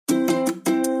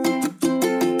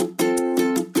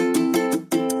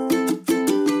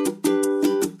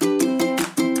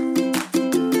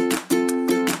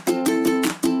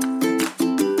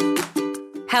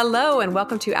Hello, and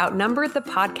welcome to Outnumbered the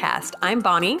Podcast. I'm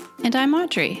Bonnie. And I'm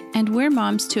Audrey, and we're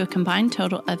moms to a combined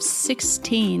total of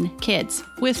 16 kids,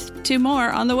 with 2 more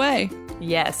on the way.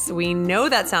 Yes, we know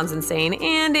that sounds insane,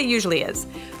 and it usually is.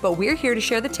 But we're here to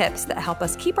share the tips that help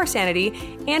us keep our sanity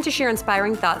and to share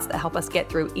inspiring thoughts that help us get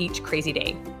through each crazy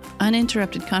day.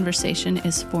 Uninterrupted conversation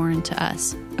is foreign to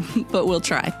us, but we'll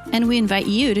try. And we invite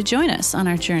you to join us on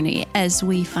our journey as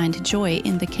we find joy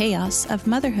in the chaos of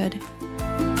motherhood.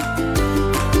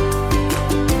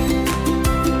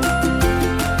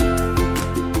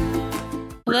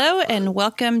 Hello and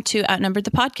welcome to Outnumbered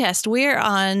the Podcast. We're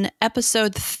on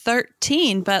episode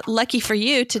 13, but lucky for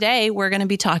you, today we're going to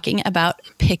be talking about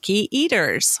picky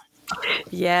eaters.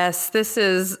 Yes, this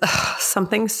is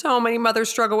something so many mothers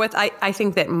struggle with. I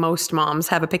think that most moms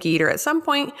have a picky eater at some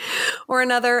point or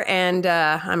another, and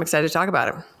I'm excited to talk about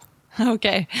it.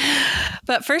 Okay.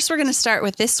 But first, we're going to start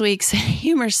with this week's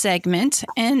humor segment.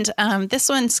 And this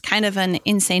one's kind of an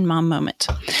insane mom moment.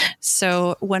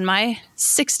 So when my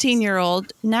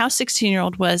 16-year-old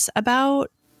was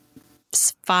about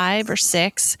 5 or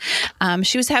 6,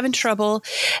 she was having trouble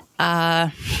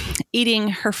eating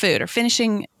her food or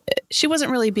finishing. She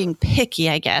wasn't really being picky,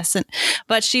 I guess,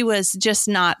 but she was just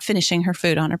not finishing her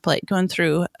food on her plate, going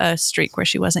through a streak where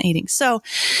she wasn't eating. So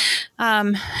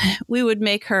we would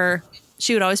make her,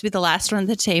 she would always be the last one at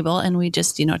the table, and we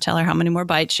just, tell her how many more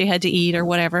bites she had to eat or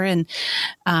whatever. And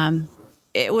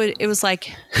it was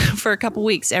like for a couple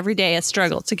weeks, every day a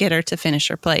struggle to get her to finish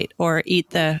her plate or eat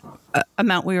the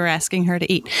amount we were asking her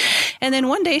to eat. And then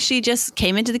one day she just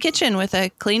came into the kitchen with a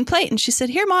clean plate and she said,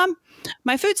 "Here, Mom,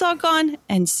 my food's all gone."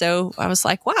 And so I was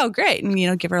like, wow, great.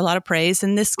 And, give her a lot of praise.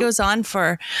 And this goes on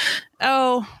for,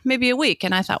 maybe a week.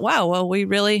 And I thought, wow, well, I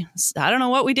don't know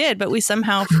what we did, but we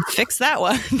somehow fixed that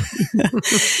one.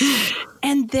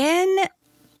 And then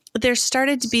there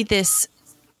started to be this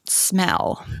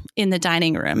smell in the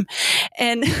dining room,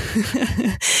 and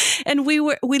and we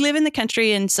live in the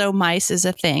country, and so mice is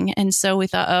a thing, and so we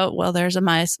thought, there's a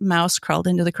mouse crawled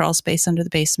into the crawl space under the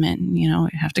basement, and we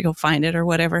have to go find it or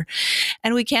whatever,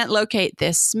 and we can't locate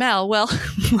this smell. Well,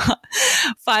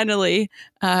 finally,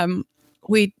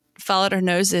 we followed our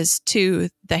noses to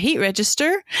the heat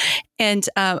register and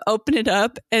opened it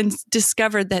up and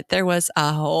discovered that there was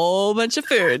a whole bunch of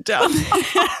food down there.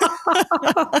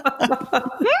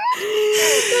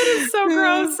 That is so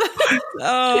gross.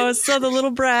 So the little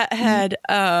brat had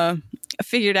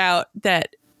figured out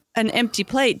that an empty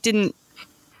plate didn't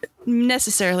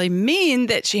necessarily mean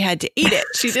that she had to eat it.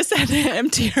 She just had to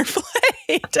empty her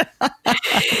plate.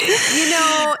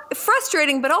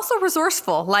 Frustrating, but also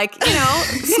resourceful. Smart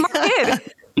kid.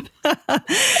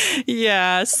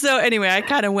 Yeah. So anyway, I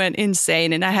kind of went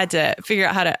insane, and I had to figure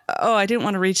out how to, I didn't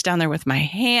want to reach down there with my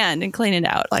hand and clean it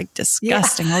out. Like,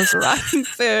 disgusting. Yeah. All this rotten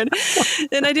food.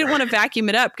 And I didn't want to vacuum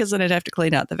it up because then I'd have to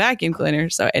clean out the vacuum cleaner.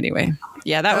 So anyway,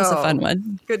 yeah, that was a fun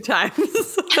one. Good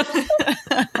times.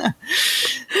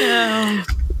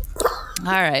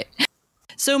 All right.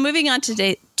 So moving on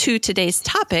to today's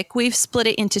topic, we've split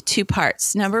it into 2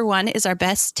 parts. Number 1 is our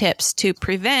best tips to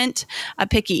prevent a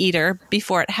picky eater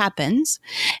before it happens.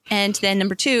 And then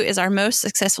number 2 is our most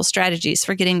successful strategies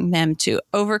for getting them to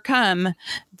overcome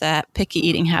the picky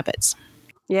eating habits.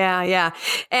 Yeah.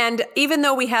 And even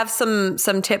though we have some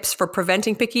tips for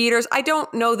preventing picky eaters, I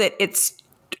don't know that it's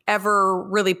ever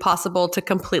really possible to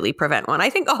completely prevent one. I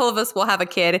think all of us will have a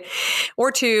kid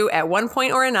or 2 at one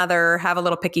point or another have a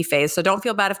little picky phase. So don't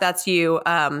feel bad if that's you.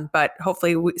 But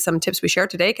hopefully some tips we share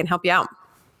today can help you out.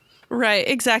 Right,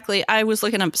 exactly. I was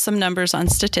looking up some numbers on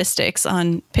statistics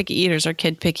on picky eaters or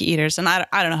kid picky eaters, and I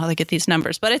don't know how they get these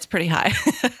numbers, but it's pretty high.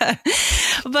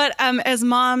 But as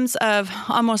moms of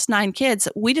almost 9 kids,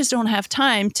 we just don't have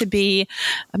time to be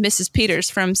Mrs. Peters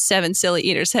from 7 Silly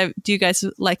Eaters. Do you guys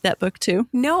like that book too?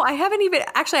 No, I haven't even.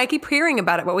 Actually, I keep hearing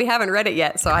about it, but we haven't read it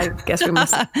yet, so I guess we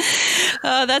must.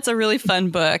 That's a really fun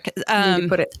book. Need to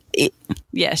put it.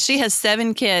 Yeah, she has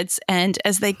 7 kids, and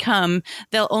as they come,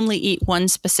 they'll only eat one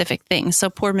specific thing. So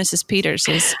poor Mrs. Peters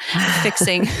is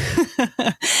fixing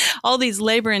all these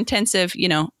labor-intensive,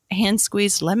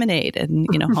 hand-squeezed lemonade and,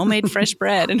 homemade fresh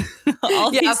bread and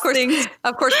all these things.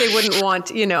 Of course, they wouldn't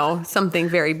want, something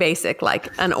very basic like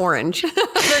an orange.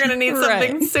 They're going to need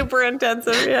something super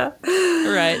intensive. Yeah.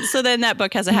 Right. So then that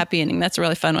book has a happy ending. That's a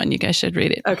really fun one. You guys should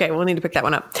read it. Okay. We'll need to pick that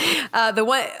one up.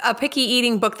 A picky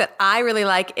eating book that I really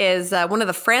like is one of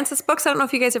the Frances books. I don't know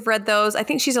if you guys have read those. I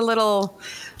think she's a little...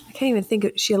 I can't even think.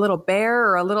 Is she a little bear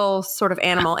or a little sort of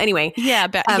animal? Anyway. Yeah,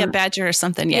 badger or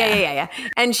something. Yeah. Yeah.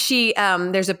 And she,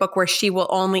 there's a book where she will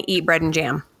only eat bread and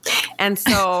jam. And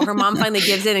so her mom finally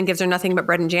gives in and gives her nothing but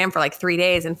bread and jam for like 3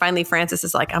 days. And finally Frances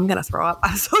is like, I'm going to throw up.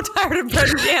 I'm so tired of bread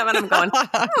and jam. And I'm going,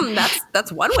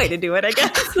 that's one way to do it, I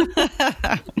guess.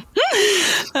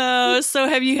 So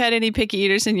have you had any picky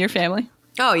eaters in your family?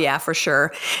 Oh, yeah, for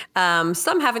sure.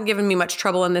 Some haven't given me much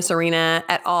trouble in this arena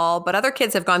at all, but other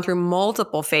kids have gone through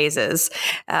multiple phases.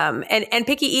 And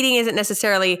picky eating isn't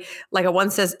necessarily like a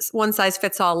one size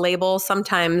fits all label.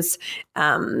 Sometimes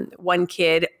one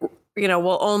kid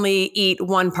will only eat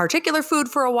one particular food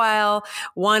for a while.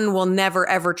 One will never,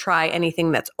 ever try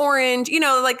anything that's orange.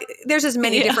 Like there's as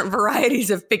many different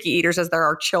varieties of picky eaters as there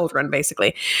are children,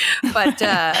 basically. But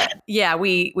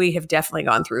we have definitely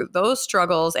gone through those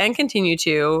struggles and continue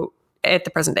to at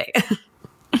the present day.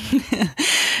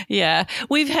 Yeah,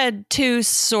 we've had two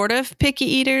sort of picky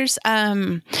eaters.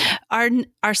 Our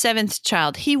seventh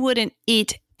child, he wouldn't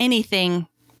eat anything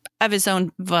of his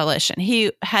own volition.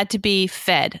 He had to be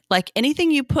fed. Like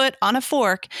anything you put on a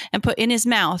fork and put in his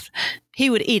mouth, he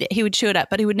would eat it. He would chew it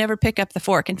up, but he would never pick up the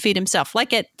fork and feed himself.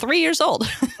 Like at 3 years old.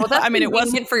 Well, that's it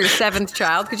wasn't for your seventh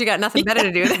child because you got nothing better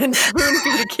to do than spoon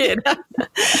feed a kid.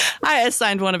 I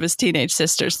assigned one of his teenage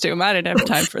sisters to him. I didn't have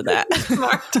time for that.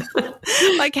 Smart.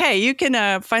 Like, hey, you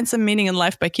can find some meaning in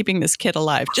life by keeping this kid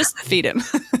alive. Just feed him.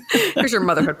 Here's your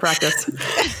motherhood practice.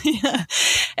 Yeah.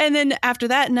 And then after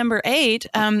that, number 8,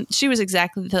 she was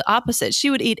exactly the opposite. She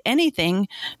would eat anything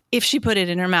if she put it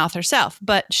in her mouth herself,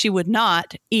 but she would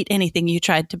not eat anything you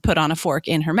tried to put on a fork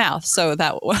in her mouth. So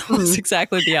that was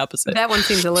exactly the opposite. That one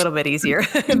seems a little bit easier.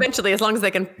 Eventually, as long as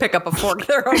they can pick up a fork,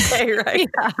 they're okay, right?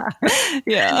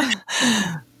 Yeah.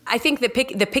 I think the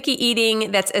picky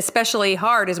eating that's especially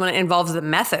hard is when it involves the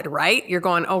method, right? You're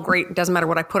going, oh, great. It doesn't matter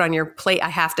what I put on your plate. I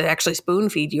have to actually spoon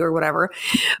feed you or whatever.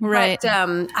 Right.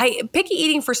 But picky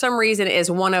eating for some reason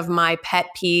is one of my pet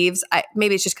peeves.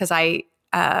 Maybe it's just because I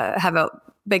have a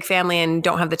big family and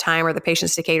don't have the time or the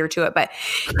patience to cater to it, but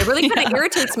it really kind of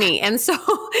irritates me. And so,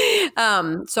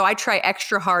 so I try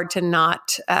extra hard to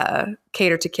not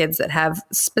cater to kids that have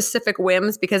specific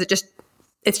whims because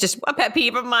it's just a pet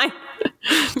peeve of mine.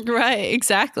 Right.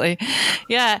 Exactly.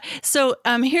 Yeah. So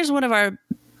here's one of our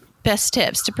best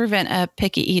tips to prevent a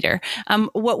picky eater.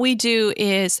 What we do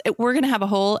is we're going to have a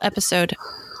whole episode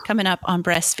coming up on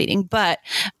breastfeeding, but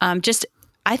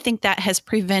I think that has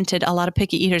prevented a lot of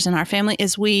picky eaters in our family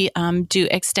is we do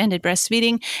extended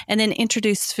breastfeeding and then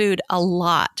introduce food a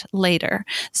lot later.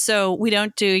 So we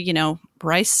don't do,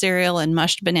 rice cereal and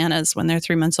mushed bananas when they're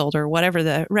 3 months old or whatever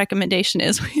the recommendation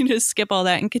is. We just skip all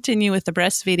that and continue with the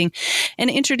breastfeeding and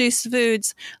introduce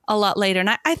foods a lot later.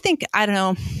 And I think, I don't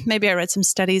know, maybe I read some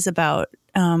studies about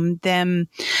them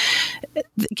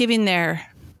giving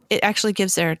it actually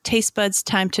gives their taste buds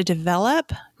time to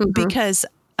develop because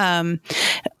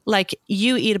like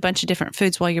you eat a bunch of different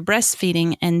foods while you're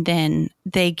breastfeeding and then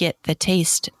they get the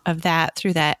taste of that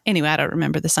through that. Anyway, I don't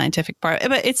remember the scientific part,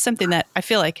 but it's something that I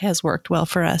feel like has worked well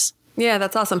for us. Yeah,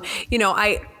 that's awesome.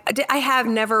 I have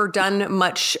never done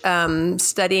much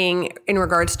studying in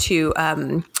regards to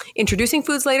introducing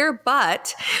foods later,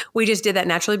 but we just did that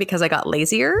naturally because I got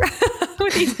lazier.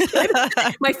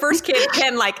 My first kid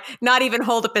can not even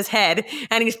hold up his head,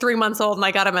 and he's 3 months old, and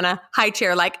I got him in a high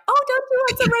chair like, oh, don't you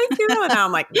want some rice too? And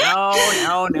I'm like, no.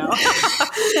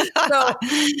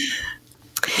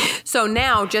 So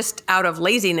now, just out of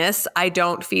laziness, I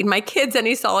don't feed my kids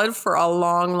any solid for a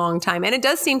long, long time. And it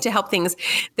does seem to help things.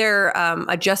 Their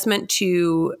adjustment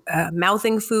to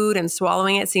mouthing food and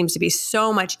swallowing it seems to be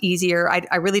so much easier.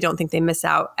 I really don't think they miss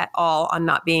out at all on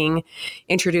not being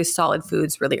introduced solid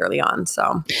foods really early on.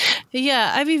 So,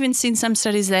 yeah, I've even seen some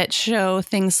studies that show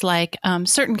things like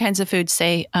certain kinds of foods,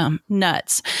 say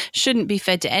nuts, shouldn't be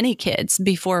fed to any kids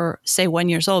before, say, 1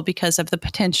 year old because of the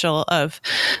potential of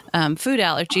food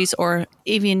allergies, or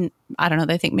even, I don't know,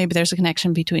 they think maybe there's a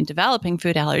connection between developing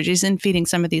food allergies and feeding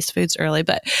some of these foods early.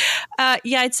 But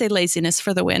yeah, I'd say laziness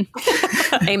for the win.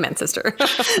 Amen, sister.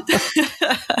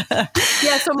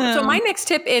 Yeah. So my next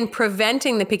tip in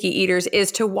preventing the picky eaters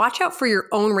is to watch out for your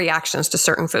own reactions to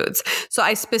certain foods. So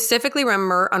I specifically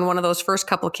remember on one of those first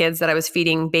couple of kids that I was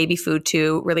feeding baby food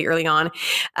to really early on,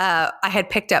 I had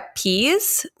picked up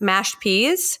mashed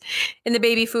peas in the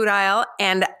baby food aisle,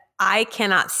 and I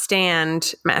cannot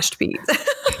stand mashed peas.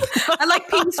 I like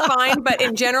peas fine, but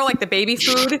in general, like the baby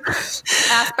food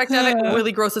aspect of it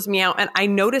really grosses me out. And I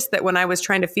noticed that when I was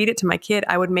trying to feed it to my kid,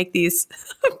 I would make these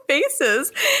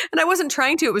faces, and I wasn't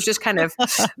trying to. It was just kind of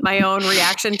my own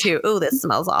reaction to, oh, this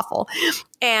smells awful.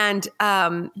 And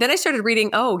then I started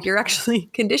reading, oh, you're actually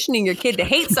conditioning your kid to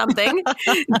hate something,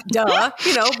 duh,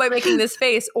 by making this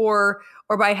face or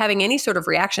by having any sort of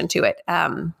reaction to it.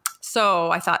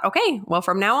 So I thought, okay, well,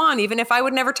 from now on, even if I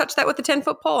would never touch that with a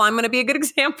 10-foot pole, I'm going to be a good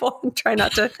example and try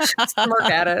not to smirk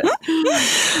at it.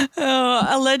 Oh,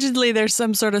 allegedly, there's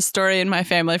some sort of story in my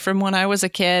family from when I was a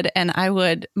kid, and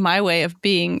my way of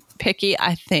being picky,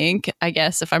 I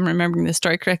guess, if I'm remembering the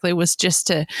story correctly, was just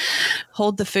to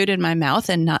hold the food in my mouth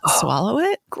and not swallow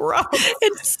it. Gross.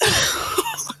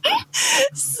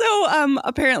 So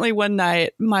apparently one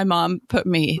night my mom put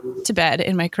me to bed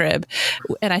in my crib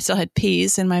and I still had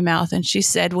peas in my mouth. And she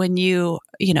said, when you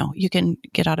can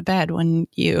get out of bed when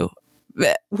you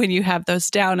have those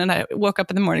down. And I woke up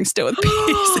in the morning still with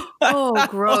peas. Oh,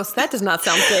 gross. That does not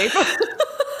sound safe.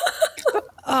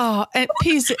 Oh, and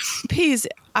peas,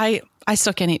 I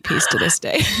still can't eat peas to this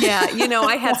day. Yeah.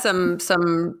 I had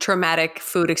some traumatic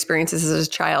food experiences as a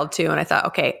child too. And I thought,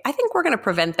 okay, I think we're going to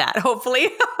prevent that, hopefully.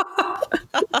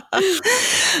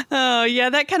 Oh, yeah.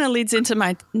 That kind of leads into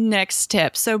my next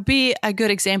tip. So be a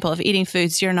good example of eating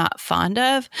foods you're not fond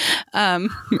of,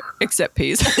 except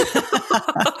peas.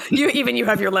 You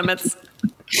have your limits.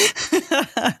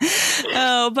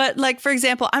 Oh, but like, for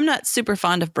example, I'm not super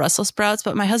fond of Brussels sprouts,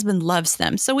 but my husband loves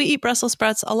them. So we eat Brussels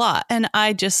sprouts a lot. And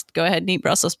I just go ahead and eat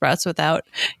Brussels sprouts without,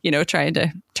 trying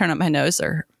to turn up my nose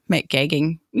or make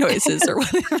gagging noises or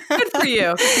whatever. Good for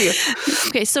you.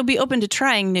 Okay, so be open to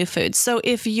trying new foods. So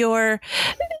if you're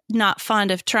not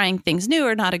fond of trying things new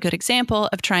or not a good example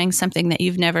of trying something that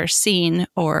you've never seen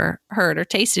or heard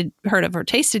of or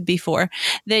tasted before,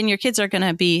 then your kids are going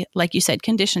to be, like you said,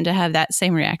 conditioned to have that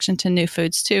same reaction to new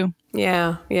foods too.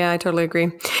 Yeah, I totally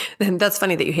agree. And that's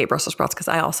funny that you hate Brussels sprouts because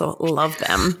I also love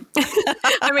them.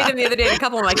 I made them the other day and a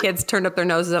couple of my kids turned up their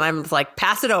noses and I was like,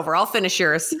 pass it over. I'll finish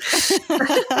yours.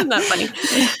 Not funny.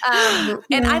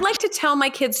 And I like to tell my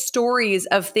kids stories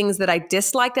of things that I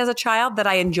disliked as a child that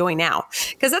I enjoy now.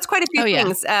 Because that's quite a few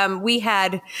things. We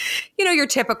had, your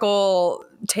typical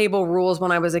table rules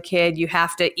when I was a kid. You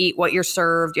have to eat what you're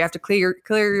served. You have to clear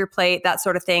your plate, that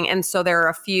sort of thing. And so there are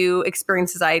a few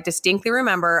experiences I distinctly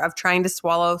remember of trying to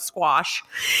swallow squash.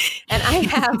 And I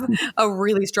have a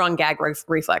really strong gag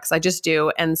reflex. I just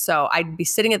do. And so I'd be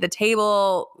sitting at the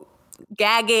table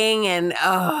gagging and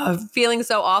feeling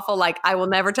so awful, like I will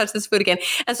never touch this food again.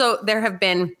 And so there have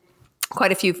been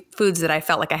quite a few foods that I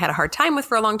felt like I had a hard time with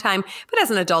for a long time. But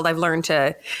as an adult, I've learned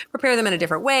to prepare them in a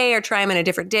different way or try them in a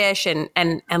different dish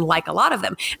and like a lot of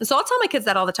them. And so I'll tell my kids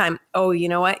that all the time. Oh, you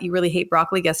know what? You really hate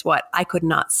broccoli? Guess what? I could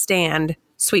not stand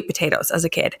sweet potatoes as a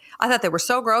kid. I thought they were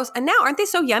so gross. And now aren't they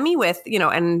so yummy with,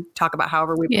 and talk about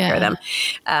however we prepare them.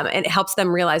 And it helps them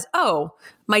realize, oh,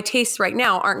 my tastes right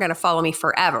now aren't going to follow me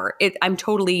forever. I'm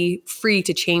totally free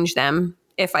to change them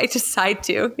if I decide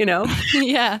to,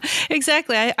 Yeah,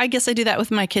 exactly. I guess I do that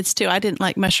with my kids too. I didn't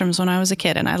like mushrooms when I was a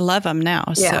kid and I love them now.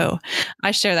 Yeah. So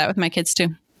I share that with my kids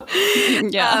too.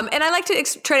 Yeah. And I like to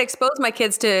try to expose my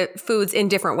kids to foods in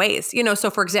different ways.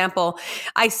 So for example,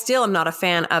 I still am not a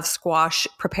fan of squash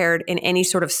prepared in any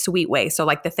sort of sweet way. So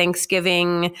like the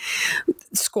Thanksgiving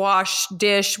squash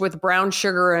dish with brown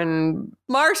sugar and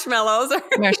marshmallows or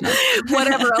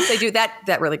whatever else they do,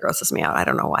 that really grosses me out. I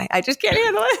don't know why. I just can't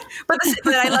handle it. But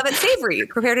I love it savory,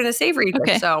 prepared in a savory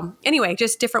dish. So anyway,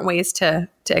 just different ways to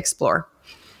explore.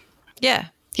 Yeah.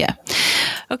 Yeah.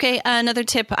 Okay. Another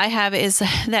tip I have is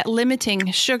that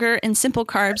limiting sugar and simple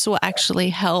carbs will actually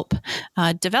help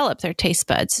develop their taste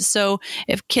buds. So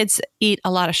if kids eat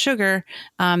a lot of sugar,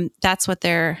 that's what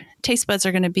their taste buds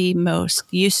are going to be most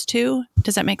used to.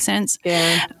 Does that make sense?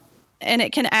 Yeah. And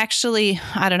it can actually,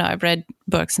 I don't know, I've read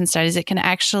books and studies. It can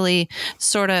actually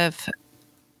sort of,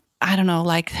 I don't know,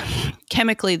 like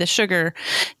chemically the sugar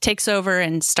takes over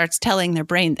and starts telling their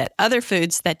brain that other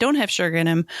foods that don't have sugar in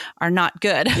them are not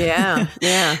good. Yeah.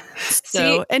 Yeah.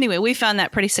 So anyway, we found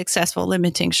that pretty successful,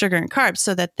 limiting sugar and carbs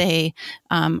so that they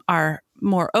are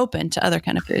more open to other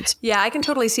kind of foods. Yeah, I can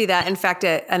totally see that. In fact,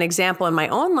 an example in my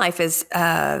own life is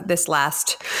this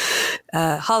last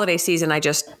holiday season, I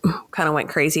just kind of went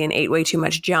crazy and ate way too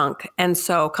much junk. And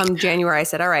so come January, I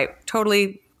said, all right,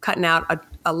 totally cutting out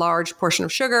a large portion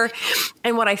of sugar.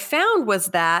 And what I found was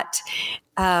that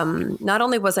not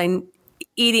only was I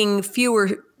eating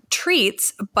fewer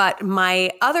treats, but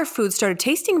my other foods started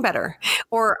tasting better,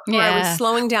 or I was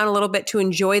slowing down a little bit to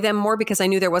enjoy them more because I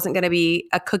knew there wasn't going to be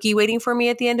a cookie waiting for me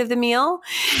at the end of the meal.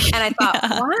 And I thought,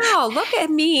 wow, look at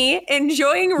me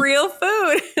enjoying real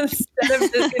food instead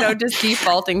of just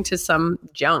defaulting to some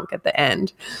junk at the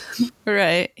end.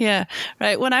 Right. Yeah.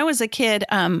 Right. When I was a kid,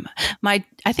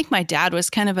 I think my dad was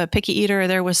kind of a picky eater.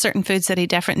 There was certain foods that he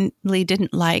definitely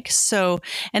didn't like. So,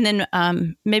 and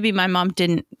then maybe my mom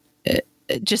didn't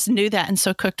just knew that and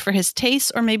so cooked for his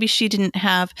taste, or maybe she didn't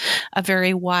have a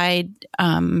very wide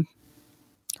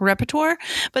repertoire,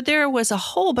 but there was a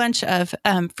whole bunch of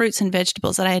fruits and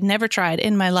vegetables that I had never tried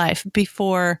in my life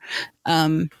before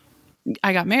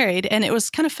I got married, and it was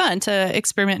kind of fun to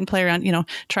experiment and play around,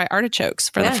 try artichokes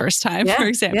for the first time, for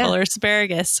example, or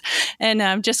asparagus,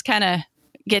 and just kind of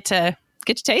get to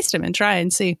taste them and try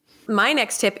and see. My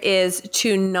next tip is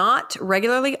to not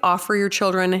regularly offer your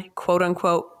children quote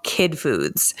unquote kid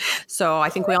foods. So I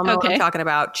think we all know what I'm talking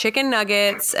about: chicken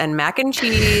nuggets and mac and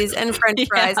cheese and French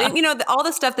fries, and all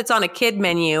the stuff that's on a kid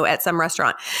menu at some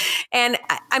restaurant. And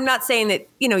I'm not saying that,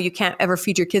 you can't ever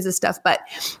feed your kids this stuff, but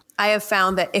I have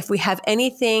found that if we have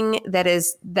anything that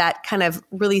is that kind of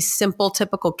really simple,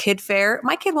 typical kid fare,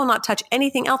 my kid will not touch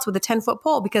anything else with a 10-foot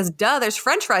pole because there's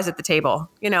French fries at the table,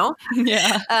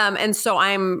 Yeah. And so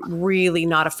I'm really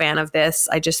not a fan of this.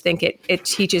 I just think it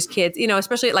teaches kids,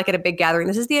 especially like at a big gathering,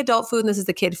 this is the adult food and this is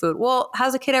the kid food. Well,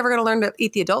 how's a kid ever going to learn to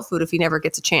eat the adult food if he never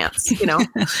gets a chance,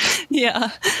 Yeah.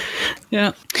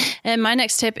 Yeah. And my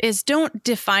next tip is don't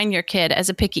define your kid as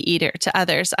a picky eater to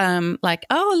others. Like,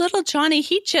 oh, little Johnny,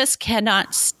 he just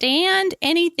cannot stand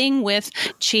anything with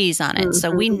cheese on it. Mm-hmm.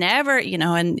 So we never,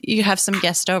 and you have some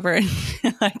guest over and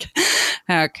you're like,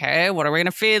 okay, what are we going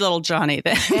to feed little Johnny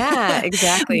then? Yeah,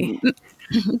 exactly.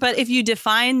 But if you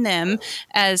define them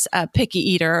as a picky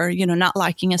eater or, not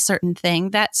liking a certain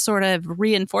thing, that sort of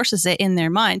reinforces it in their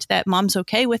mind that mom's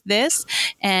okay with this.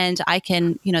 And I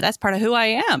can, that's part of who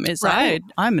I am is right.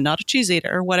 I'm not a cheese eater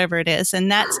or whatever it is.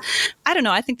 And that's, I don't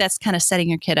know. I think that's kind of setting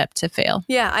your kid up to fail.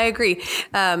 Yeah, I agree.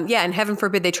 And heaven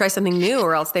forbid they try something new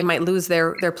or else they might lose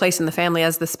their place in the family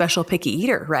as the special picky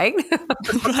eater, right?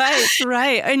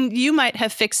 Right. And you might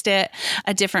have fixed it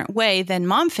a different way than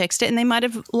mom fixed it and they might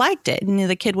have liked it. And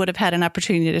the kid would have had an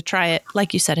opportunity to try it,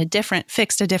 like you said,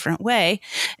 fixed a different way,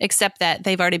 except that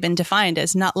they've already been defined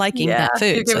as not liking that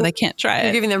food, so they can't try it.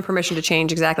 You're giving them permission to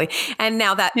change, exactly. And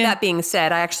now that being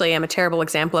said, I actually am a terrible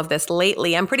example of this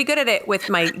lately. I'm pretty good at it with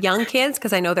my young kids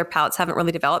because I know their palates haven't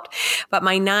really developed. But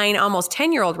my 9, almost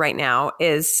 10-year-old right now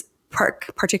is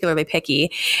particularly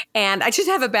picky, and I just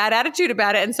have a bad attitude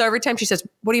about it. And so every time she says,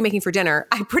 "What are you making for dinner?"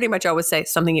 I pretty much always say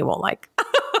something you won't like.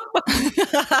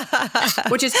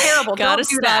 Which is terrible. Gotta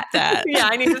stop that. Yeah,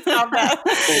 I need to stop that.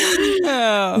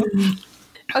 Oh.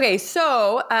 Okay,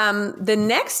 so the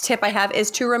next tip I have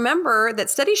is to remember that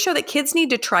studies show that kids need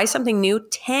to try something new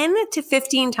 10 to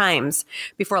 15 times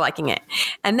before liking it.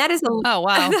 And that is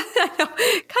kind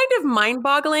of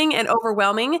mind-boggling and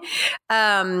overwhelming.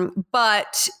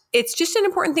 But it's just an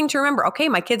important thing to remember. Okay,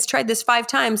 my kids tried this 5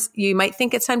 times. You might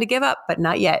think it's time to give up, but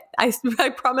not yet. I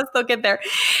promise they'll get there.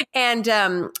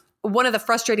 And one of the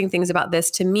frustrating things about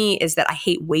this to me is that I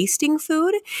hate wasting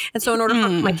food. And so in order for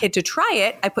my kid to try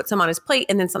it, I put some on his plate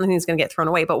and then something is going to get thrown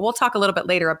away. But we'll talk a little bit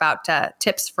later about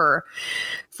tips for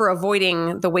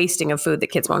avoiding the wasting of food that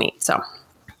kids won't eat. So.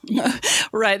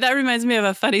 Right. That reminds me of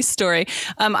a funny story.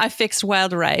 I fixed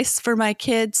wild rice for my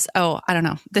kids. Oh, I don't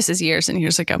know. This is years and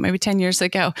years ago, maybe 10 years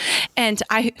ago. And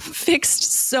I fixed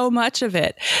so much of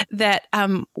it that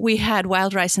we had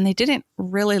wild rice and they didn't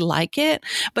really like it.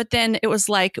 But then it was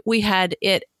like we had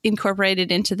it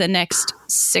incorporated into the next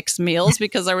 6 meals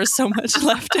because there was so much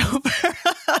left over.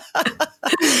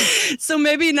 So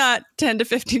maybe not 10 to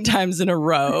 15 times in a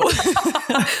row.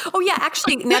 Oh, yeah.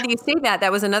 Actually, now that you say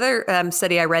that was another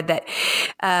study I read that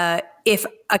if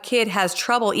a kid has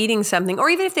trouble eating something, or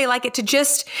even if they like it, to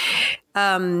just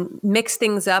mix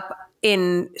things up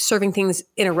in serving things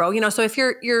in a row. So if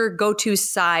your go-to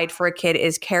side for a kid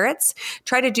is carrots,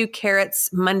 try to do carrots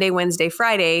Monday, Wednesday,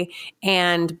 Friday,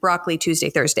 and broccoli Tuesday,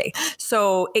 Thursday.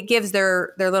 So it gives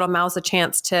their little mouths a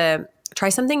chance to try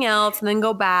something else and then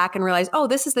go back and realize, oh,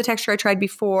 this is the texture I tried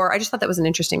before. I just thought that was an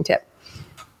interesting tip.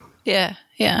 Yeah.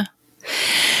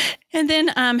 And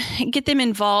then get them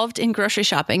involved in grocery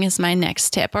shopping is my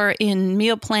next tip, or in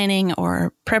meal planning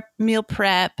or meal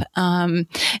prep.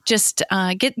 Just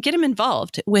get them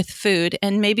involved with food,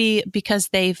 and maybe because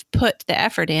they've put the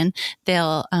effort in,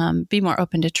 they'll be more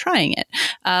open to trying it.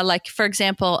 Like, for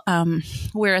example,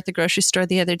 we were at the grocery store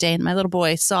the other day and my little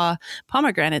boy saw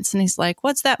pomegranates and he's like,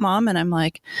 "What's that, Mom?" And I'm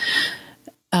like,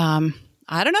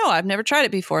 I don't know. I've never tried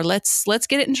it before. Let's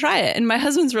get it and try it. And my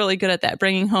husband's really good at that,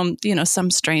 bringing home, some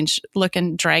strange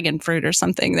looking dragon fruit or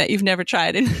something that you've never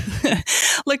tried. And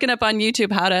looking up on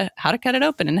YouTube how to cut it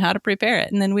open and how to prepare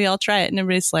it. And then we all try it and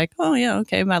everybody's like, oh yeah,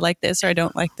 okay, I like this or I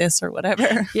don't like this or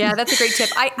whatever. Yeah, that's a great tip.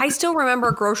 I still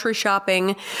remember grocery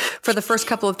shopping for the first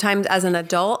couple of times as an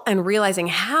adult and realizing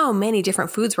how many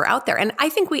different foods were out there. And I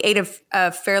think we ate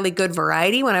a fairly good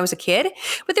variety when I was a kid,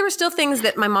 but there were still things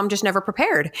that my mom just never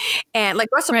prepared. And like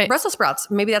Brussels sprouts,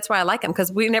 maybe that's why I like them,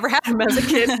 because we never had them as a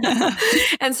kid.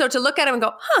 And so to look at them and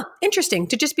go, interesting,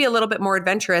 to just be a little bit more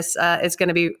adventurous is going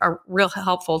to be real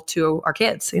helpful to our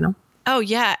kids, you know? Oh,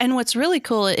 yeah. And what's really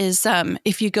cool is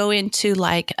if you go into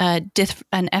like an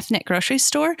ethnic grocery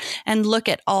store and look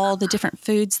at all the different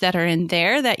foods that are in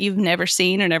there that you've never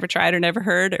seen or never tried or never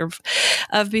heard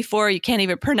of before, you can't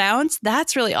even pronounce.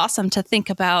 That's really awesome to think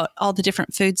about all the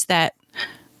different foods that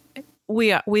we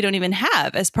don't even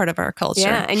have as part of our culture.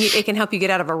 Yeah. And it can help you get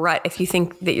out of a rut if you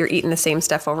think that you're eating the same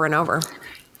stuff over and over.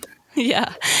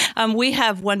 Yeah. We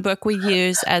have one book we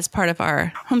use as part of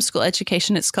our homeschool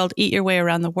education. It's called Eat Your Way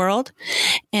Around the World.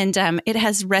 And it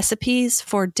has recipes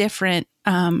for different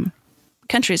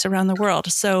countries around the world.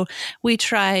 So we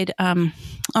tried,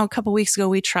 a couple weeks ago,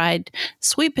 we tried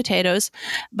sweet potatoes,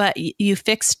 but you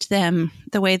fixed them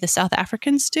the way the South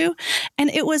Africans do. And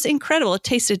it was incredible. It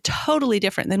tasted totally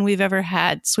different than we've ever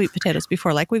had sweet potatoes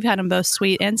before. Like we've had them both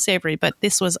sweet and savory, but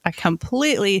this was a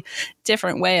completely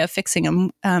different way of fixing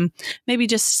them. Maybe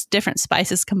just different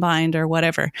spices combined or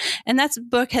whatever. And that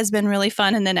book has been really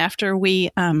fun. And then after we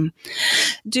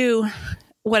do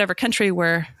whatever country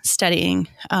we're studying,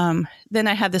 then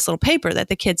I have this little paper that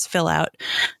the kids fill out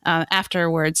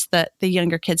afterwards, that the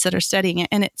younger kids that are studying it.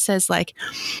 And it says like,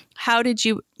 how did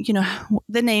you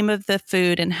the name of the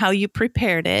food and how you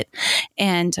prepared it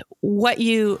and what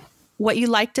you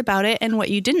liked about it and what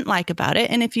you didn't like about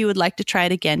it. And if you would like to try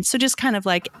it again. So just kind of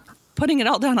like putting it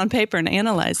all down on paper and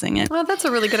analyzing it. Well, that's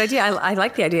a really good idea. I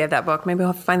like the idea of that book. Maybe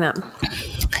I'll have to find that.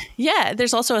 Yeah,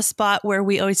 there's also a spot where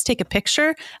we always take a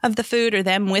picture of the food or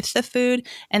them with the food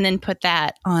and then put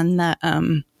that on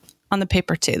the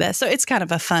paper too. So it's kind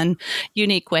of a fun,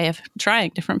 unique way of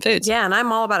trying different foods. Yeah, and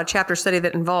I'm all about a chapter study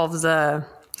that involves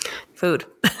food.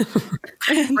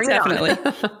 Definitely.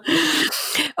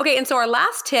 Okay, and so our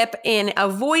last tip in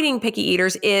avoiding picky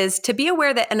eaters is to be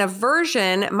aware that an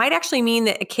aversion might actually mean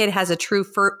that a kid has a true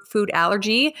food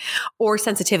allergy or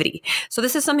sensitivity. So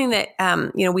this is something that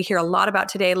we hear a lot about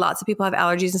today. Lots of people have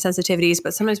allergies and sensitivities,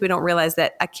 but sometimes we don't realize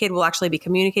that a kid will actually be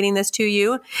communicating this to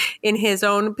you in his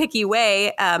own picky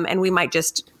way, and we might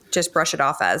just brush it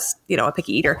off as, a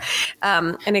picky eater.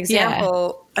 An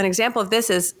example of this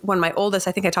is when my oldest,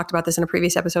 I think I talked about this in a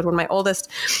previous episode, when my oldest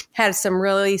had some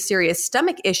really serious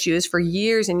stomach issues for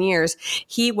years and years,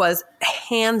 he was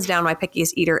hands down my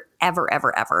pickiest eater ever,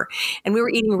 ever, ever. And we were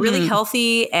eating really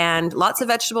healthy and lots of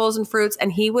vegetables and fruits.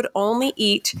 And he would only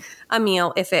eat a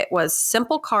meal if it was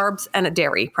simple carbs and a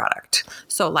dairy product.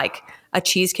 So like a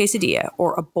cheese quesadilla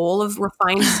or a bowl of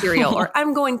refined cereal, or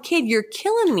I'm going, kid, you're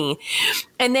killing me.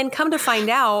 And then come to find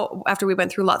out after we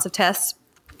went through lots of tests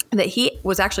that he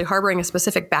was actually harboring a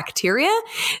specific bacteria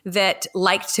that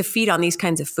liked to feed on these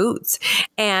kinds of foods.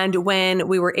 And when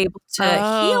we were able to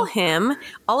heal him,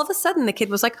 all of a sudden the kid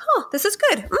was like, this is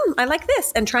good. I like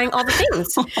this. And trying all the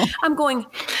things. I'm going,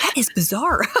 that is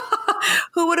bizarre.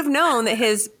 Who would have known that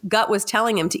his gut was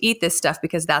telling him to eat this stuff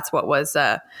because that's what was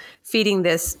feeding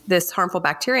this harmful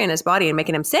bacteria in his body and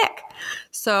making him sick.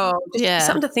 So just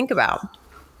something to think about.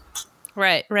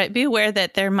 Right. Be aware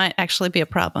that there might actually be a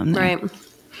problem there. Right.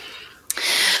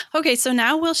 Okay, so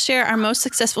now we'll share our most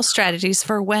successful strategies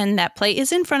for when that plate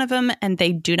is in front of them and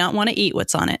they do not want to eat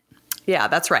what's on it. Yeah,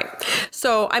 that's right.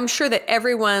 So I'm sure that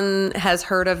everyone has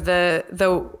heard of the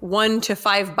 1 to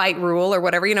 5 bite rule or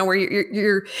whatever, where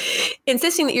you're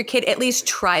insisting that your kid at least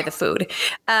try the food.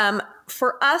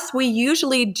 For us, we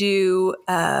usually do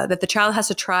that the child has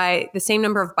to try the same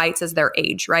number of bites as their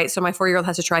age, right? So my 4-year-old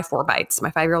has to try 4 bites.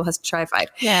 My 5-year-old has to try 5.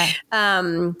 Yeah.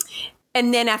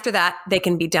 And then after that, they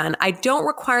can be done. I don't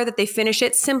require that they finish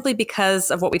it simply because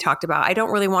of what we talked about. I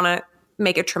don't really want to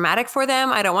make it traumatic for them.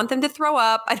 I don't want them to throw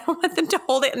up. I don't want them to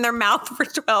hold it in their mouth for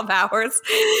 12 hours,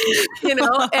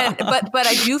 but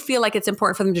I do feel like it's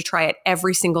important for them to try it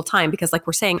every single time because like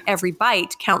we're saying, every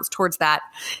bite counts towards that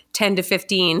 10 to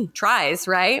 15 tries,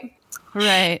 right?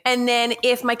 Right. And then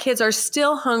if my kids are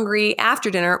still hungry after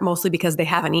dinner, mostly because they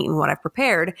haven't eaten what I've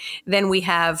prepared, then we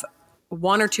have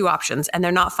 1 or 2 options, and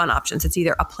they're not fun options. It's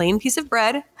either a plain piece of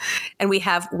bread, and we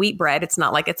have wheat bread. It's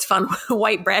not like it's fun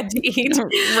white bread to eat,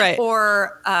 right?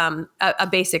 Or a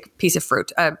basic piece of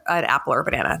fruit, an apple or a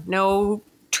banana. No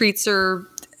treats or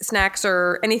snacks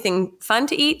or anything fun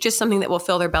to eat, just something that will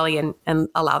fill their belly and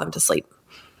allow them to sleep.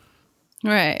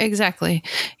 Right, exactly.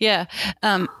 Yeah.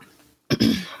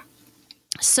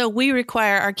 So we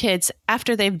require our kids,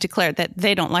 after they've declared that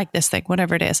they don't like this thing,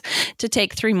 whatever it is, to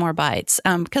take 3 more bites.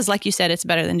 Because like you said, it's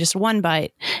better than just one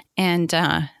bite. And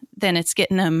then it's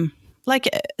getting them, like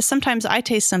sometimes I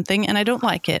taste something and I don't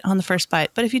like it on the first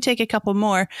bite. But if you take a couple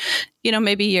more,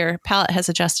 maybe your palate has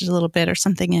adjusted a little bit or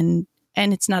something,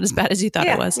 and it's not as bad as you thought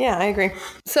it was. Yeah, I agree.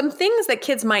 Some things that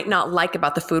kids might not like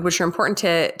about the food, which are important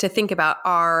to think about,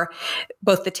 are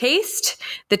both the taste,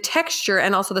 the texture,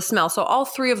 and also the smell. So all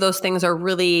 3 of those things are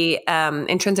really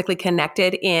intrinsically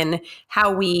connected in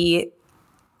how we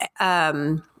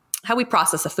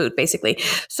process a food, basically.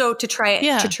 So to try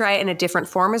it in a different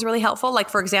form is really helpful. Like,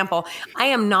 for example, I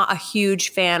am not a huge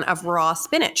fan of raw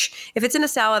spinach. If it's in a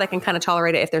salad, I can kind of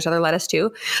tolerate it if there's other lettuce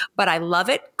too, but I love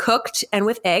it cooked and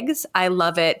with eggs. I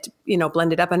love it,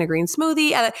 blended up in a green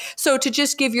smoothie. So to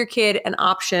just give your kid an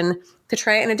option to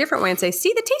try it in a different way and say,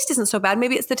 see, the taste isn't so bad.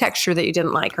 Maybe it's the texture that you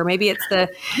didn't like, or maybe it's the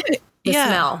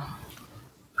smell.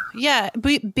 Yeah,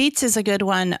 beets is a good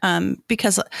one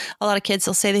because a lot of kids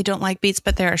will say they don't like beets,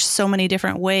 but there are so many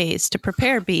different ways to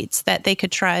prepare beets that they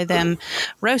could try them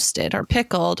roasted or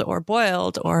pickled or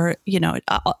boiled or,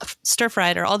 stir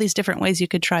fried, or all these different ways you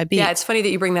could try beets. Yeah, it's funny that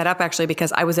you bring that up, actually,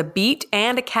 because I was a beet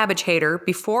and a cabbage hater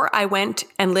before I went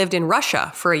and lived in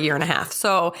Russia for a year and a half.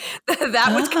 So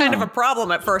that was kind of a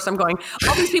problem at first. I'm going,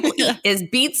 all these people eat is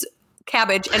beets,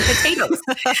 cabbage, and potatoes.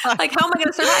 Like, how am I going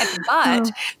to survive?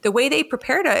 But the way they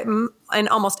prepared it in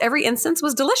almost every instance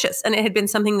was delicious. And it had been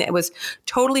something that was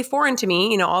totally foreign to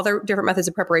me, all their different methods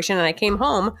of preparation. And I came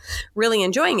home really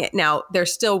enjoying it. Now,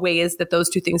 there's still ways that those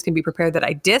 2 things can be prepared that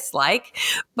I dislike,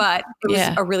 but it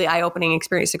was a really eye-opening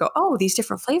experience to go, oh, these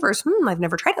different flavors. I've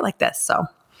never tried it like this. So...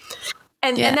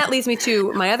 And that leads me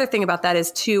to my other thing about that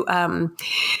is to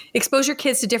expose your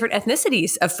kids to different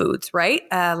ethnicities of foods, right?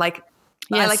 I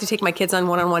like to take my kids on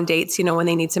one-on-one dates, when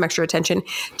they need some extra attention,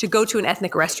 to go to an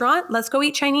ethnic restaurant. Let's go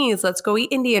eat Chinese. Let's go eat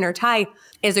Indian or Thai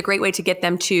is a great way to get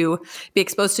them to be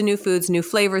exposed to new foods, new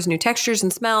flavors, new textures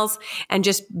and smells, and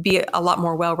just be a lot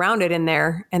more well-rounded in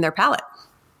their palate.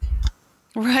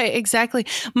 Right, exactly.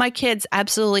 My kids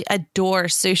absolutely adore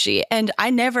sushi. And I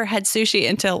never had sushi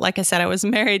until, like I said, I was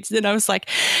married. Then I was like,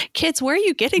 kids, where are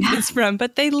you getting this from?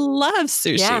 But they love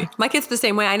sushi. Yeah, my kids the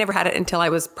same way. I never had it until I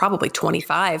was probably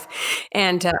 25.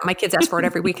 And my kids ask for it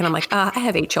every week. And I'm like, I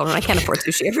have 8 children. I can't afford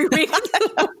sushi every week.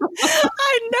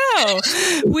 I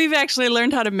know. We've actually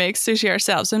learned how to make sushi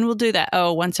ourselves. And we'll do that,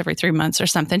 once every 3 months or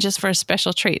something, just for a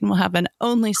special treat. And we'll have an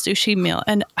only sushi meal.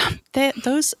 And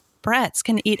those brats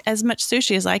can eat as much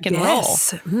sushi as I can roll.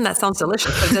 That sounds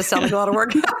delicious. It does sound like a lot of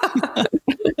work.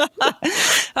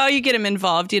 You get them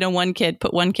involved.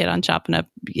 Put one kid on chopping up,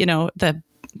 the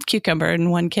cucumber,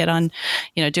 and one kid on,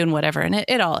 doing whatever. And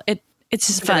it's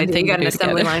just fun thing. You got an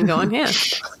assembly line going. Yeah.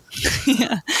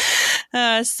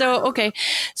 Yeah. So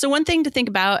one thing to think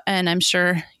about, and I'm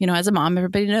sure, as a mom,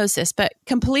 everybody knows this, but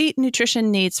complete nutrition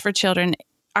needs for children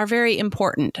are very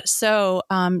important. So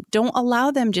don't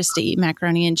allow them just to eat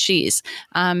macaroni and cheese.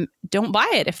 Don't buy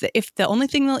it. If the only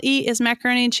thing they'll eat is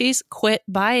macaroni and cheese, quit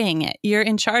buying it. You're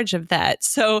in charge of that.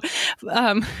 So,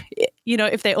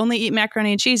 if they only eat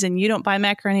macaroni and cheese and you don't buy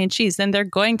macaroni and cheese, then they're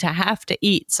going to have to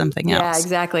eat something else. Yeah,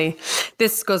 exactly.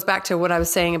 This goes back to what I was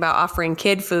saying about offering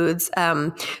kid foods.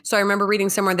 So I remember reading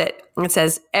somewhere that it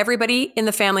says everybody in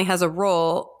the family has a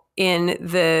role in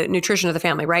the nutrition of the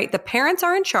family, right? The parents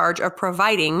are in charge of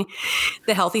providing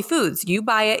the healthy foods. You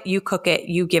buy it, you cook it,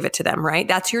 you give it to them, right?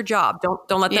 That's your job.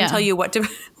 Don't let them tell you what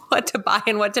to buy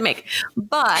and what to make.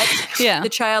 But the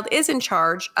child is in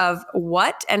charge of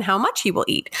what and how much he will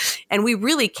eat. And we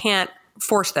really can't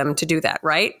force them to do that,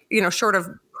 right? Short of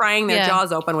prying their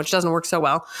jaws open, which doesn't work so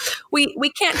well. We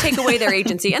can't take away their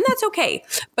agency, and that's okay.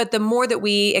 But the more that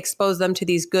we expose them to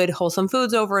these good, wholesome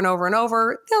foods over and over and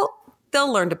over,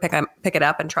 they'll learn to pick it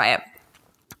up and try it.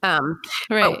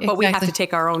 But we have to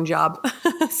take our own job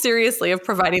seriously of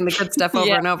providing the good stuff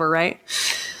over and over, right?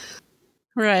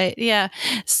 Right. Yeah.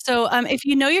 So if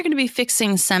you're going to be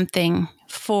fixing something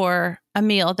for a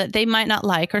meal that they might not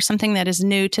like or something that is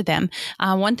new to them,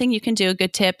 one thing you can do, a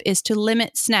good tip, is to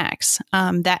limit snacks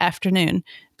that afternoon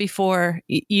before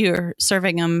you're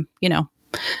serving them,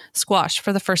 squash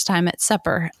for the first time at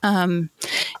supper.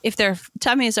 If their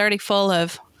tummy is already full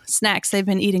of snacks they've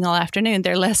been eating all afternoon,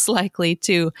 they're less likely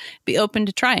to be open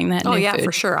to trying that new food.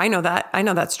 For sure. I know that. I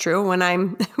know that's true. When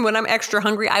I'm extra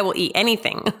hungry, I will eat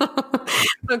anything.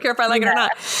 I don't care if I like it or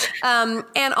not.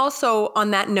 And also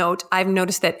on that note, I've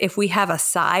noticed that if we have a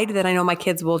side that I know my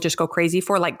kids will just go crazy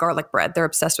for, like garlic bread, they're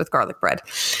obsessed with garlic bread,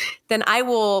 then I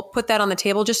will put that on the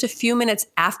table just a few minutes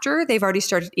after they've already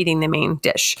started eating the main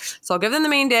dish. So I'll give them the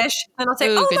main dish and I'll say,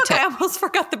 Ooh, look, tip. I almost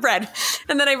forgot the bread.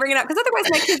 And then I bring it out because otherwise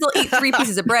my kids will eat 3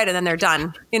 pieces of bread and then they're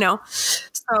done,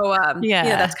 So,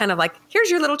 that's kind of like, here's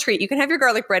your little treat. You can have your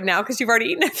garlic bread now because you've already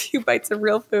eaten a few bites of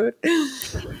real food.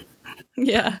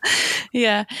 Yeah.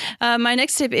 My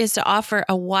next tip is to offer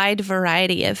a wide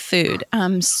variety of food.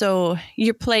 So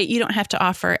your plate, you don't have to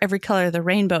offer every color of the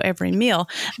rainbow every meal,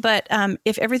 but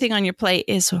if everything on your plate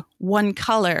is one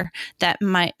color, that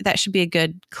should be a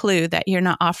good clue that you're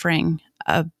not offering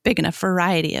a big enough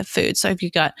variety of food. So if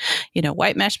you've got,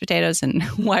 white mashed potatoes and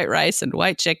white rice and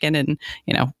white chicken and,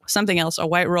 something else, a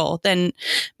white roll, then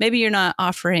maybe you're not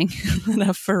offering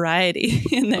enough variety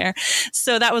in there.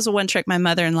 So that was one trick my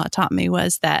mother-in-law taught me,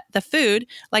 was that the food,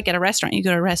 like at a restaurant, you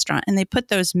go to a restaurant and they put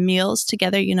those meals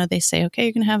together, they say, okay,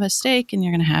 you're going to have a steak and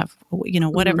you're going to have,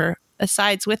 whatever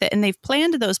sides with it. And they've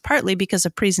planned those partly because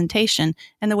of presentation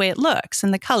and the way it looks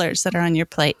and the colors that are on your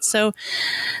plate. So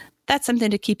that's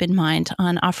something to keep in mind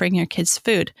on offering your kids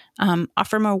food.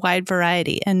 Offer them a wide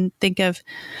variety and think of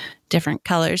different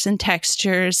colors and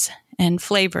textures and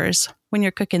flavors when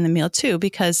you're cooking the meal too,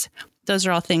 because those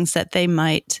are all things that they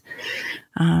might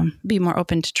be more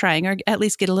open to trying, or at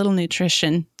least get a little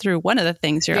nutrition through one of the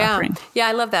things you're offering. Yeah,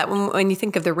 I love that. When you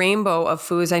think of the rainbow of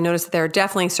foods, I noticed that there are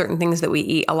definitely certain things that we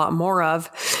eat a lot more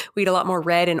of. We eat a lot more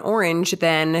red and orange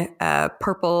than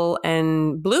purple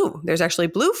and blue. There's actually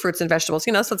blue fruits and vegetables,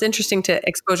 so it's interesting to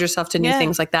expose yourself to new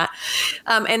things like that.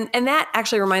 And that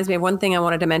actually reminds me of one thing I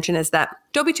wanted to mention, is that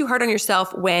don't be too hard on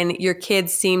yourself when your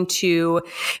kids seem to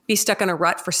be stuck in a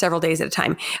rut for several days at a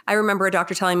time. I remember a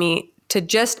doctor telling me to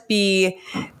just be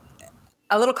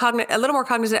a little more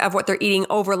cognizant of what they're eating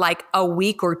over like a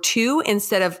week or two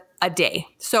instead of a day.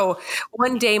 So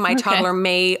one day my toddler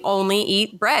may only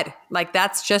eat bread. Like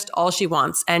that's just all she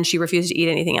wants. And she refuses to eat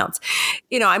anything else.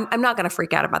 I'm not going to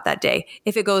freak out about that day.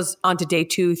 If it goes on to day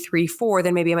 2, 3, 4,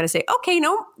 then maybe I'm going to say, okay,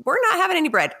 no, we're not having any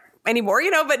bread anymore,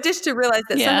 but just to realize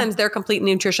that sometimes their complete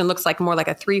nutrition looks like more like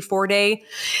a 3-4 day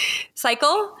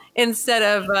cycle instead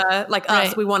of like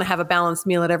us, we want to have a balanced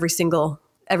meal at every single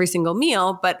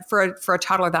meal. But for a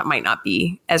toddler, that might not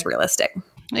be as realistic.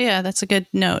 Yeah, that's a good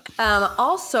note.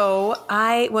 Also,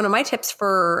 one of my tips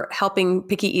for helping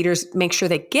picky eaters make sure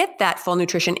they get that full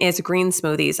nutrition is green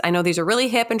smoothies. I know these are really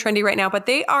hip and trendy right now, but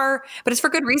it's for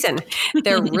good reason.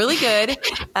 They're really good.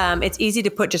 It's easy to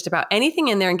put just about anything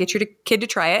in there and get your kid to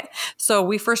try it. So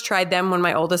we first tried them when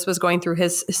my oldest was going through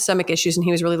his stomach issues and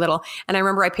he was really little. And I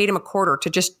remember I paid him $0.25 to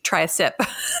just try a sip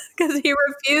because he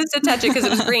refused to touch it because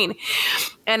it was green.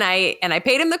 And I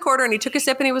paid him the $0.25 and he took a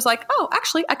sip and he was like, oh,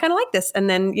 actually, I kind of like this. And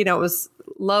then, it was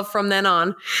love from then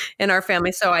on in our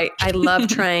family. So I love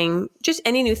trying just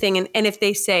any new thing. And if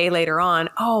they say later on,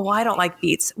 oh, well, I don't like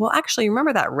beets. Well, actually,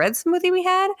 remember that red smoothie we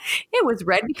had? It was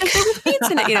red because there was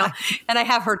beets in it, And I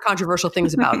have heard controversial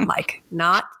things about like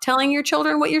not telling your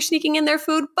children what you're sneaking in their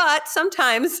food, but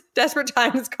sometimes desperate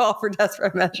times call for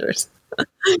desperate measures.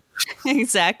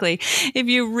 Exactly. If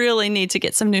you really need to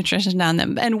get some nutrition on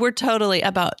them. And we're totally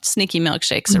about sneaky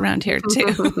milkshakes around here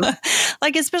too.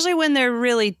 Like, especially when they're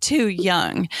really too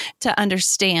young to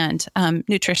understand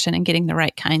nutrition and getting the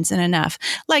right kinds and enough.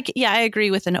 Like, yeah, I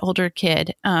agree with an older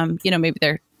kid. Maybe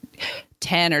they're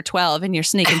 10 or 12 and you're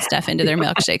sneaking stuff into their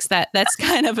milkshakes. That's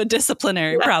kind of a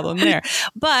disciplinary problem there.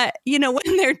 But,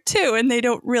 when they're 2 and they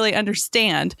don't really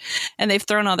understand and they've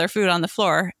thrown all their food on the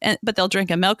floor, but they'll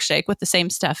drink a milkshake with the same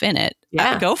stuff in it.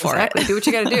 Go for it. Do what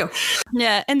you got to do.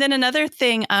 Yeah. And then another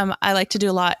thing I like to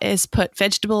do a lot is put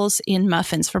vegetables in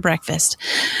muffins for breakfast.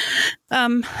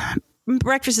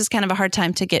 Breakfast is kind of a hard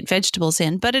time to get vegetables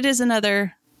in, but it is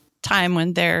another time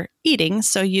when they're eating,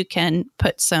 so you can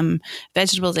put some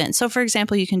vegetables in. So for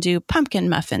example, you can do pumpkin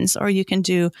muffins, or you can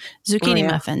do zucchini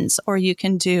muffins, or you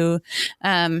can do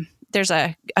there's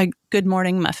a good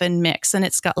morning muffin mix, and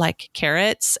it's got like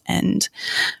carrots and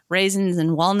raisins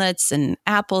and walnuts and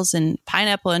apples and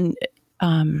pineapple, and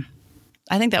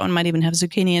I think that one might even have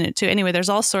zucchini in it too. Anyway, there's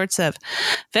all sorts of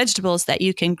vegetables that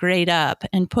you can grate up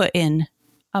and put in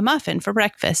a muffin for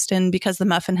breakfast. And because the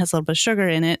muffin has a little bit of sugar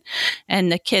in it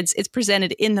and the kids, it's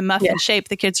presented in the muffin shape,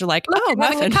 the kids are like, look, oh, I'm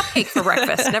muffin. having a cupcake for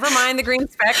breakfast. Never mind the green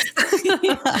specks.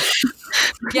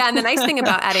 Yeah. And the nice thing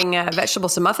about adding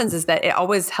vegetables to muffins is that it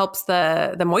always helps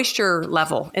the moisture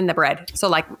level in the bread. So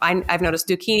like I've noticed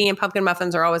zucchini and pumpkin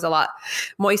muffins are always a lot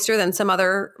moister than some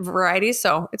other varieties.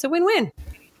 So it's a win-win.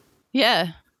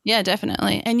 Yeah,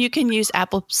 definitely. And you can use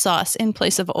applesauce in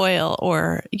place of oil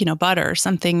or, butter or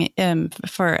something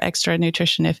for extra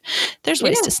nutrition if there's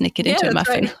ways to sneak it into a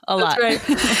muffin a lot.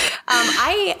 That's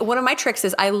right. One of my tricks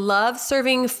is I love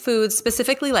serving foods,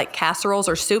 specifically like casseroles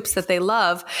or soups that they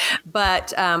love,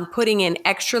 but putting in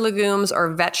extra legumes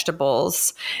or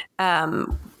vegetables.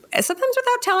 Sometimes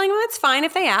without telling them, it's fine.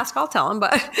 If they ask, I'll tell them.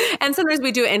 And sometimes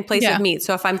we do it in place of meat.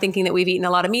 So if I'm thinking that we've eaten a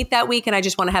lot of meat that week and I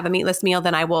just want to have a meatless meal,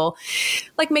 then I will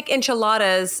make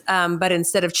enchiladas. But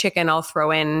instead of chicken, I'll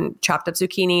throw in chopped up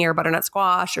zucchini or butternut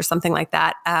squash or something like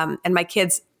that. And my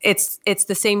kids, it's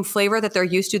the same flavor that they're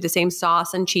used to, the same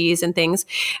sauce and cheese and things.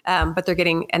 But they're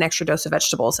getting an extra dose of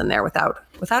vegetables in there without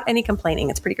any complaining.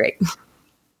 It's pretty great.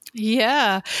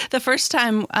 Yeah. The first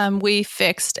time we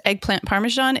fixed eggplant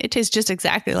parmesan, it tastes just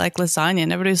exactly like lasagna.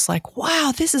 And everybody's like,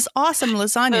 wow, this is awesome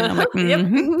lasagna. And I'm like,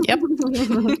 yep.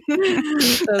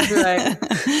 That's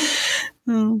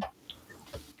right.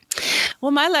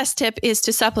 Well, my last tip is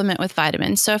to supplement with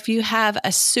vitamins. So if you have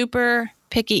a super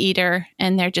picky eater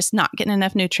and they're just not getting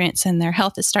enough nutrients and their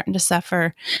health is starting to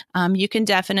suffer, you can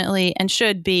definitely and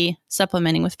should be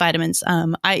supplementing with vitamins.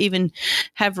 I even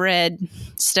have read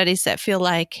studies that feel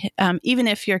like even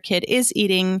if your kid is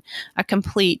eating a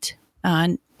complete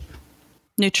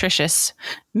nutritious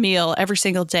meal every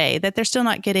single day, that they're still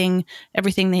not getting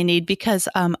everything they need because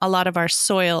a lot of our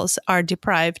soils are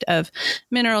deprived of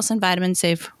minerals and vitamins.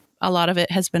 A lot of it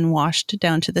has been washed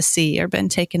down to the sea or been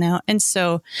taken out. And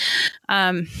so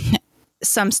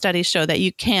some studies show that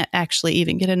you can't actually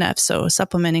even get enough. So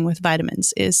supplementing with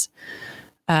vitamins is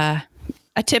a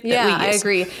tip that we use. Yeah, I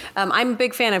agree. I'm a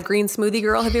big fan of Green Smoothie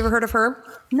Girl. Have you ever heard of her?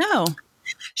 No.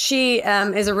 She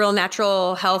is a real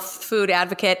natural health food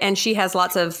advocate, and she has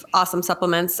lots of awesome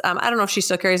supplements. I don't know if she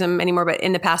still carries them anymore, but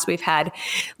in the past we've had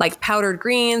like powdered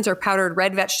greens or powdered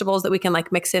red vegetables that we can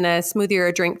like mix in a smoothie or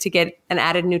a drink to get an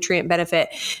added nutrient benefit,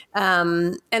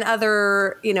 and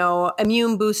other,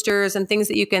 immune boosters and things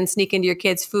that you can sneak into your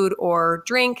kids' food or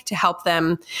drink to help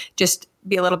them just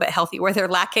be a little bit healthy where they're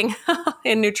lacking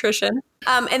in nutrition.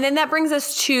 And then that brings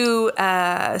us to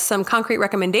some concrete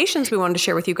recommendations we wanted to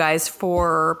share with you guys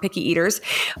for picky eaters.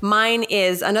 Mine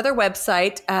is another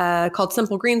website called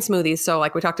Simple Green Smoothies. So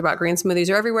like we talked about, green smoothies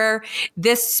are everywhere.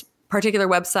 This particular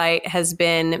website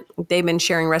they've been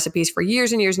sharing recipes for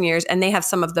years and years and years, and they have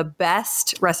some of the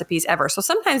best recipes ever. So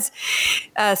sometimes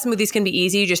smoothies can be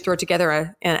easy. You just throw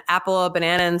together an apple, a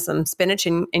banana, and some spinach,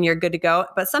 and you're good to go.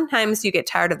 But sometimes you get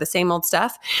tired of the same old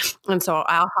stuff. And so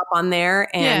I'll hop on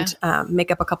there and make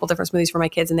up a couple different smoothies for my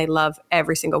kids, and they love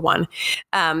every single one.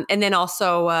 And then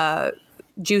also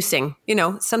juicing.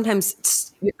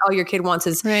 Sometimes all your kid wants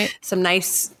is some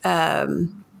nice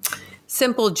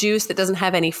simple juice that doesn't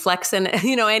have any flex in it,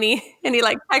 any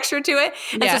like texture to it.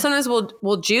 And so sometimes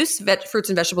we'll juice fruits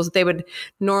and vegetables that they would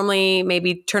normally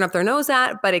maybe turn up their nose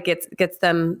at, but it gets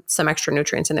them some extra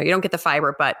nutrients in there. You don't get the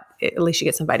fiber, but at least you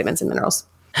get some vitamins and minerals.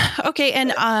 Okay.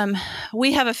 And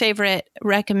we have a favorite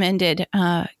recommended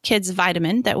kids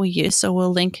vitamin that we use. So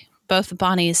we'll link both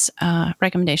Bonnie's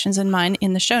recommendations and mine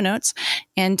in the show notes.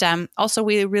 And also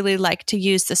we really like to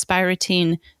use the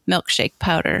Spiroutine milkshake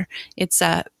powder. It's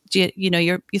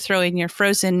you throw in your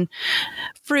frozen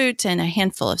fruit and a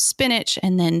handful of spinach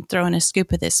and then throw in a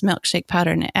scoop of this milkshake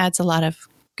powder, and it adds a lot of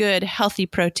good, healthy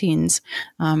proteins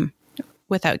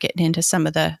without getting into some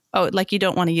of the, you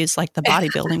don't want to use like the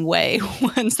bodybuilding whey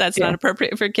ones. That's not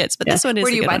appropriate for kids, but this one is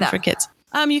a good one for kids.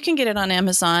 You can get it on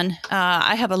Amazon.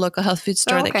 I have a local health food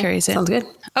store that carries it. Sounds good.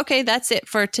 Okay, that's it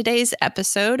for today's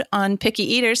episode on Picky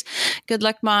Eaters. Good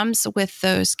luck, moms, with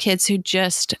those kids who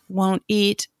just won't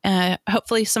eat.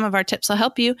 Hopefully some of our tips will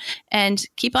help you, and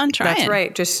keep on trying. That's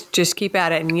right. Just keep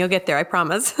at it and you'll get there. I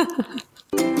promise.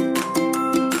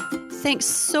 Thanks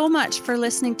so much for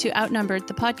listening to Outnumbered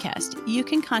the Podcast. You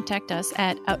can contact us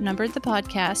at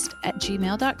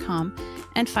outnumberedthepodcast@gmail.com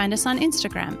and find us on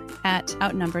Instagram at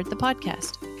Outnumbered the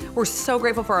Podcast. We're so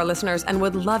grateful for our listeners and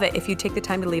would love it if you take the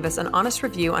time to leave us an honest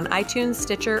review on iTunes,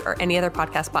 Stitcher, or any other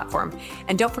podcast platform.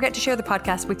 And don't forget to share the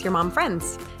podcast with your mom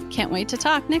friends. Can't wait to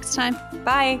talk next time.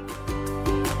 Bye.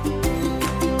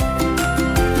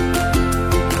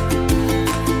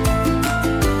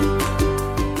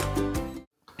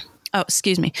 Oh,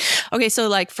 excuse me. Okay, so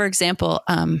like, for example,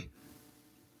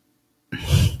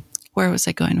 where was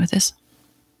I going with this?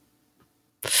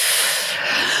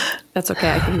 That's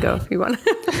okay. I can go if you want.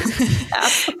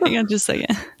 Hang on just a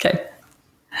second. Okay.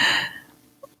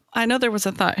 I know there was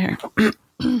a thought here.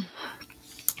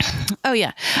 Oh,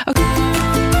 yeah. Okay.